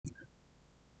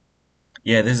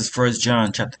Yeah, this is First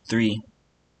John chapter 3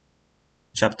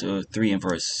 and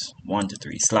verse 1 to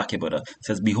 3. Slack it, but it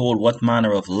says, "Behold, what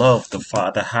manner of love the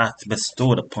Father hath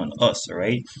bestowed upon us." All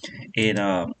right, in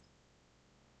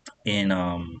in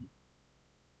um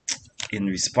in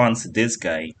response to this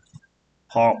guy,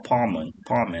 Palman,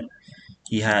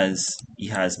 he has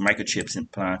microchips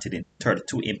implanted in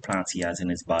 32 implants he has in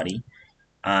his body,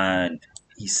 and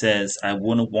he says, "I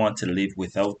wouldn't want to live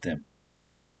without them."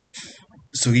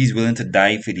 So he's willing to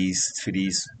die for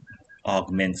these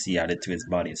augments he added to his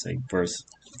body. It's like verse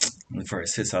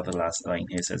hits out the last line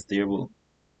here. It says, "There will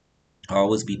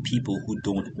always be people who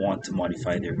don't want to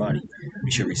modify their body.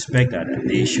 We should respect that, and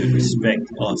they should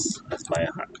respect us as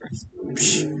biohackers."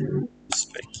 Psh,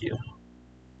 respect you.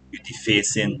 You're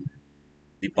defacing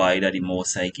the body that the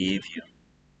Most High gave you,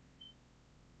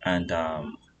 and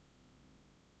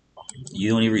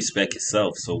you only respect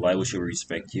yourself. So why would you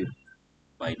respect you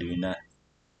by doing that?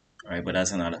 All right, but that's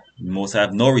another. Most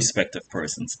have no respect of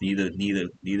persons. Neither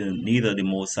the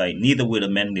Most High, neither will the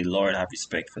men of the Lord have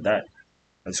respect for that.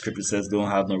 The scripture says, "Don't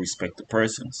have no respect to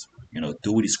persons."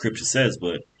 Do what the scripture says,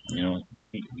 but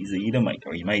he's a Edomite,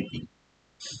 or he might be.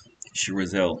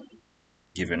 Shirazel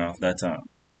giving off that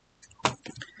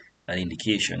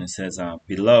indication. It says,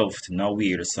 "Beloved, now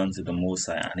we are the sons of the Most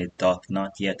High, and it doth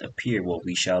not yet appear what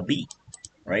we shall be."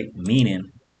 Right,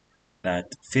 meaning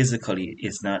that physically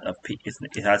it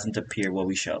hasn't appeared what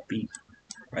we shall be.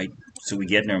 Right, so we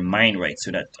get in our mind right,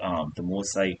 so that the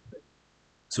Most High,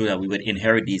 so that we would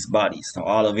inherit these bodies. Now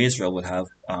all of Israel would have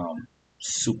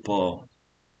super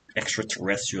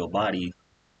extraterrestrial body,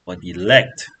 but the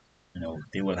elect,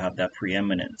 they will have that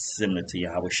preeminence similar to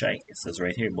Yahawashi. It says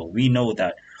right here, "But we know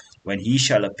that when he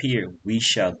shall appear, we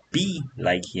shall be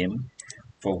like him,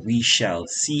 for we shall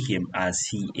see him as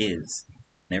he is.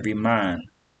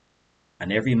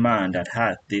 And every man that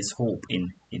hath this hope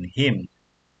in him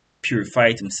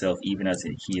purified himself even as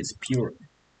he is pure."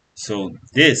 So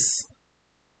let's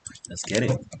get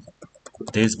it.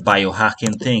 This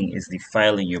biohacking thing is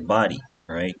defiling your body.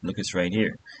 All right, look, it's right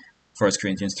here. 1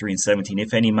 Corinthians 3 and 17.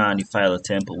 "If any man defile a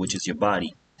temple, which is your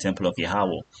body, temple of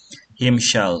Yahweh, him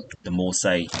shall the Most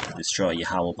High destroy."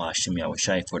 Yahweh Bashim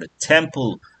Yahushai, "For the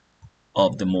temple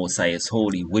of the Most High is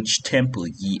holy, which temple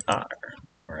ye are."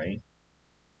 All right,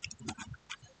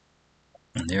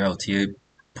 and they're out here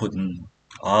putting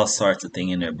all sorts of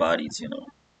things in their bodies.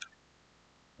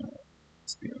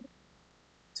 Let's be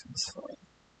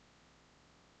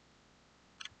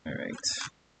all right.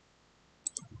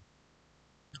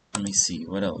 Let me see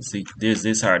what else. See, there's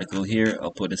this article here.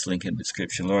 I'll put this link in the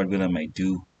description. Lord willing, I might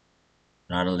do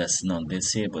not a lesson on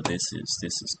this here, but this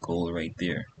is gold right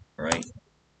there. All right.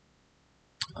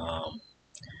 Um,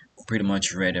 Pretty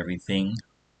much read everything.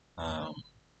 Um,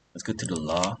 let's go to the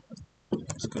law.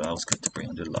 I was good to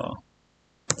bring the law.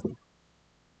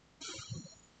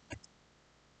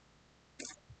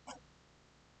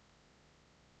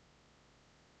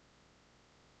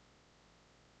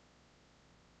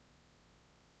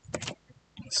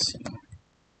 Let's see.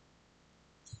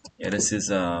 Yeah, this is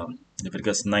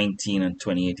Leviticus 19 and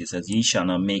 28. It says, "Ye shall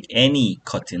not make any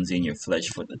cuttings in your flesh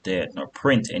for the dead, nor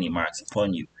print any marks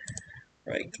upon you."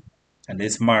 Right. And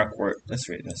this mark word, let's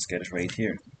get it right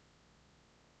here.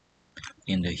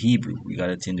 In the Hebrew, we got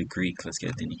it in the Greek. Let's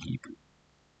get it in the Hebrew.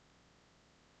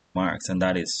 Marks, and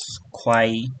that is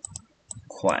kwai.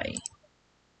 All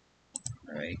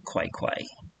right, kwai.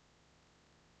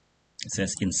 It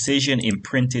says incision,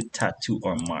 imprinted, tattoo,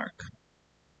 or mark.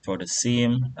 For the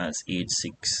same as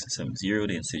H670,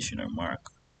 the incision or mark,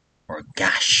 or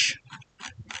gash.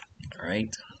 All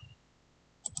right.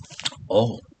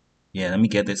 Oh, yeah. Let me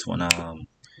get this one.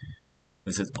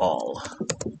 This is all.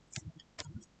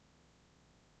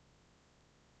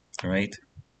 All right.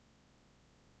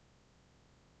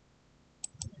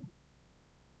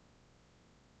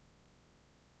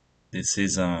 This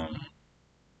is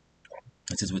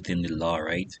within the law,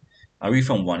 right? I read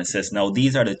from 1. It says, "Now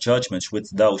these are the judgments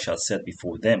which thou shalt set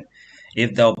before them.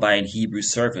 If thou buy an Hebrew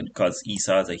servant," because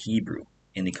Esau is a Hebrew,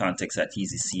 in the context that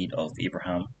he's the seed of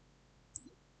Abraham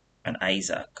and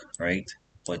Isaac, right?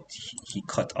 But he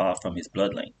cut off from his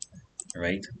bloodline,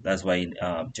 right? That's why in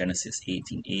Genesis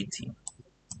 18:18.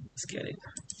 Let's get it.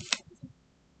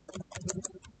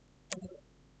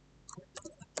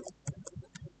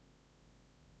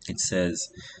 It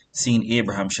says, "Seeing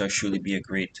Abraham shall surely be a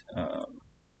great." Let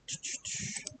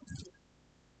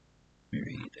me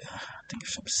read. I think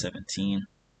it's from 17.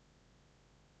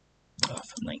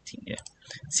 From 19. Yeah.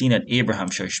 "Seeing that Abraham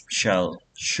shall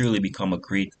surely become a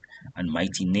great and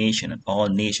mighty nation, and all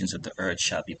nations of the earth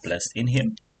shall be blessed in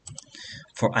him."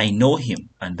 For I know him,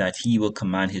 and that he will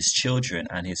command his children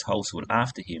and his household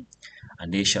after him,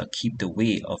 and they shall keep the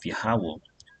way of Yahweh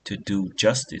to do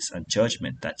justice and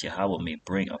judgment, that Yahweh may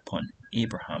bring upon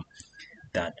Abraham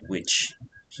that which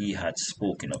he had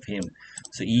spoken of him.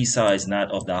 So Esau is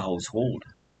not of that household,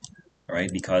 right?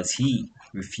 Because he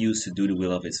refused to do the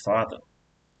will of his father.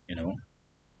 You know,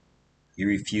 he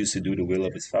refused to do the will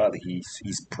of his father.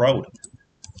 He's proud.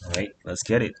 All right, let's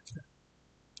get it.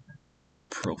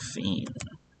 Profane.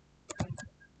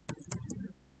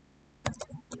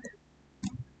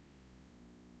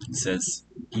 It says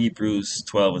Hebrews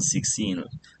 12:16.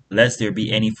 Lest there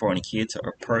be any fornicator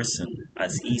or person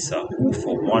as Esau, who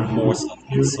for one morsel of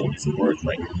meat sold his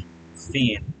birthright.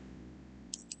 Profane.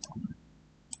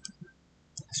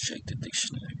 Let's check the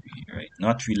dictionary, right?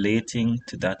 Not relating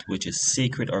to that which is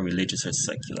sacred or religious or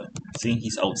secular. See,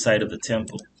 he's outside of the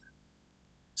temple.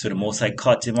 So the Most High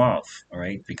cut him off, all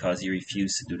right, because he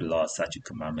refused to do the law, statute,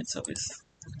 commandments of his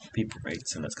people, right?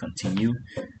 So let's continue,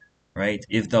 right?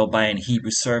 If thou buy an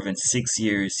Hebrew servant 6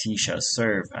 years, he shall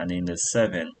serve, and in the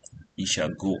 7th he shall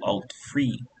go out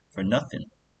free for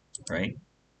nothing, right?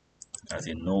 As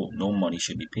in, no money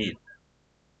should be paid.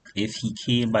 If he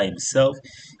came by himself,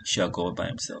 he shall go by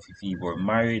himself. If he were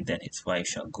married, then his wife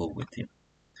shall go with him.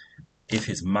 If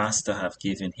his master have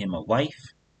given him a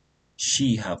wife,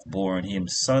 she have borne him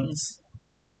sons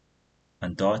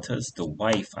and daughters, the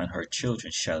wife and her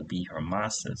children shall be her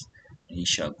master's, and he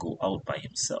shall go out by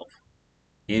himself.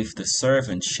 If the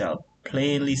servant shall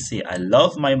plainly say, I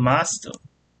love my master,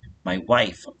 my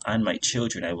wife, and my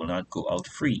children, I will not go out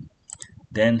free,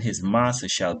 then his master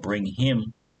shall bring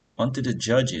him unto the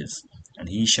judges, and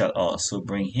he shall also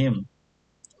bring him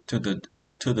to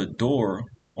the door,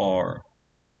 or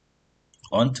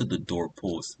unto the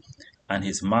doorpost, and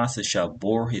his master shall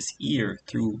bore his ear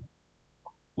through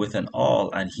with an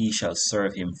awl, and he shall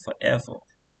serve him forever.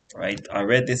 Right? I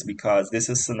read this because this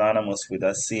is synonymous with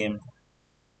that same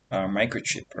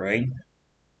microchip, right?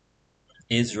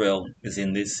 Israel is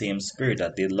in this same spirit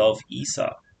that they love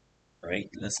Esau, right?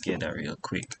 Let's get that real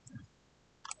quick.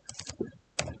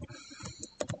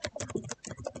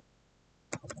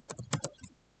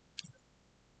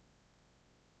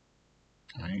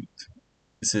 Right.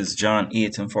 This is John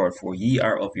 8:44. Ye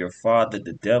are of your father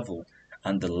the devil,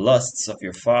 and the lusts of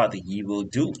your father ye will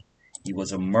do. He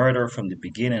was a murderer from the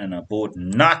beginning and abode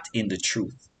not in the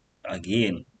truth.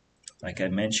 Again, like I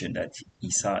mentioned, that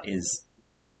Esau is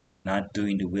not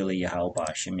doing the will of Yahweh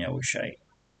Hashem Yahushai,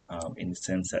 in the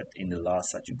sense that in the law,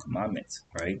 statute, and commandments,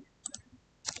 right?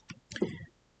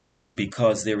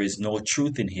 Because there is no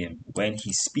truth in him. When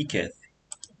he speaketh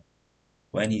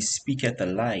a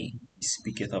lie, he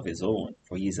speaketh of his own,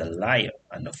 for he is a liar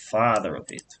and the father of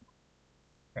it,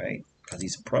 right? Because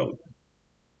he's proud,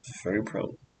 very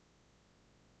proud.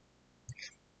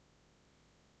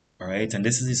 All right, and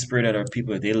this is the spirit that our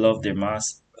people, they love their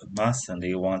master, and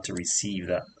they want to receive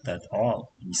that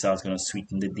all. Esau's going to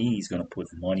sweeten the deal. He's going to put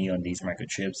money on these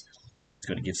microchips. He's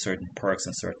going to give certain perks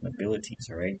and certain abilities,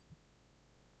 all right?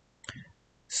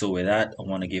 So with that, I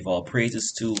want to give all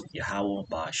praises to Yahweh,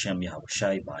 Ba'ashem,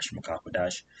 Yahushai, Ba'ashem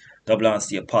Kakodash, double honors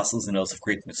to the apostles and those of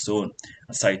great stone,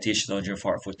 and salutations to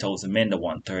 144,000 men, the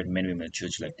 1/3 men, women, and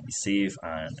children like to be saved,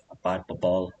 and Ahbad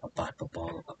Babal, Ahbad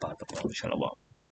Babal, Ahbad Babal, Shalom.